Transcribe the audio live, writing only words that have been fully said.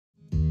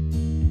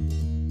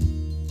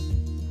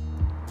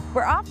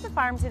We're off the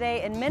farm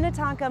today in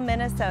Minnetonka,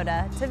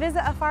 Minnesota to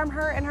visit a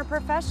FarmHer in her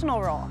professional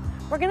role.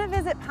 We're going to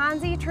visit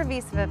Ponsi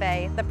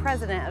Trivisvavet, the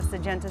president of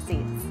Syngenta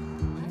Seeds.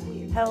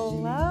 Hi.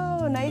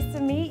 Hello, nice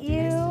to meet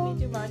you. Nice to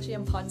meet you, Margie.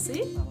 I'm Ponsi.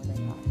 It's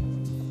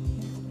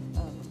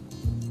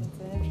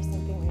an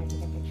interesting thing when you're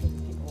taking pictures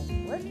of people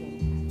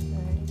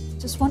working.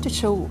 Just want to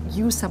show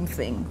you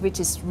something which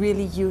is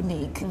really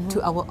unique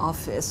to our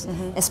office,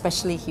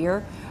 especially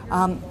here.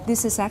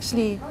 This is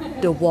actually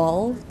the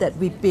wall that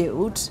we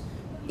built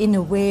in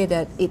a way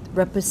that it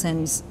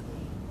represents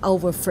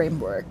our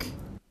framework.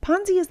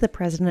 Ponsi is the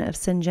president of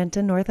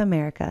Syngenta North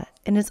America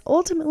and is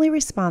ultimately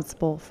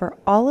responsible for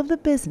all of the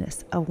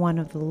business of one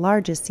of the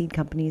largest seed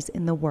companies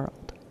in the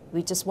world.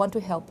 We just want to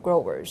help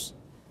growers.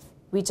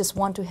 We just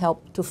want to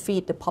help to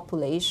feed the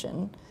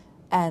population,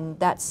 and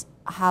that's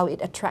how it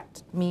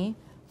attracted me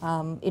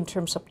in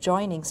terms of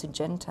joining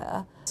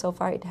Syngenta. So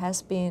far it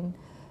has been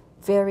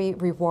very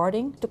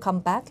rewarding to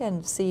come back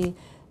and see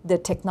the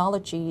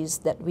technologies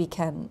that we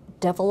can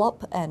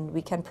develop and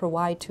we can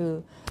provide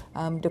to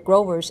the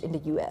growers in the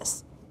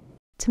U.S.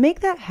 To make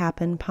that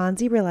happen,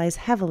 Ponsi relies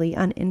heavily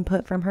on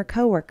input from her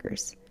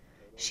coworkers.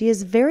 She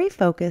is very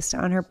focused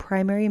on her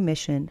primary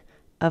mission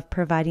of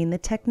providing the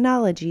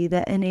technology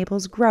that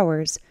enables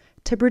growers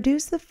to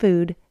produce the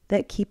food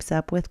that keeps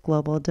up with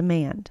global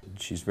demand.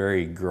 She's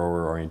very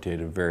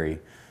grower-oriented, very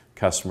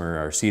customer.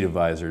 Our seed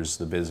advisors,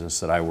 the business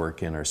that I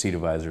work in, our seed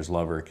advisors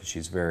love her because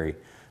she's very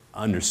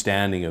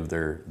understanding of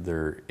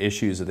their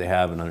issues that they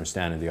have and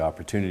understanding the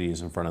opportunities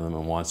in front of them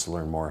and wants to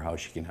learn more how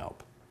she can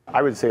help.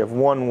 I would say if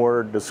one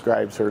word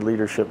describes her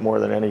leadership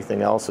more than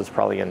anything else, it's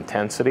probably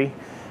intensity.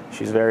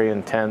 She's very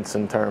intense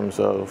in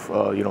terms of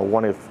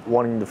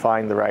wanting to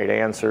find the right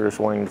answers,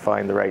 wanting to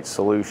find the right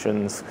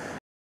solutions,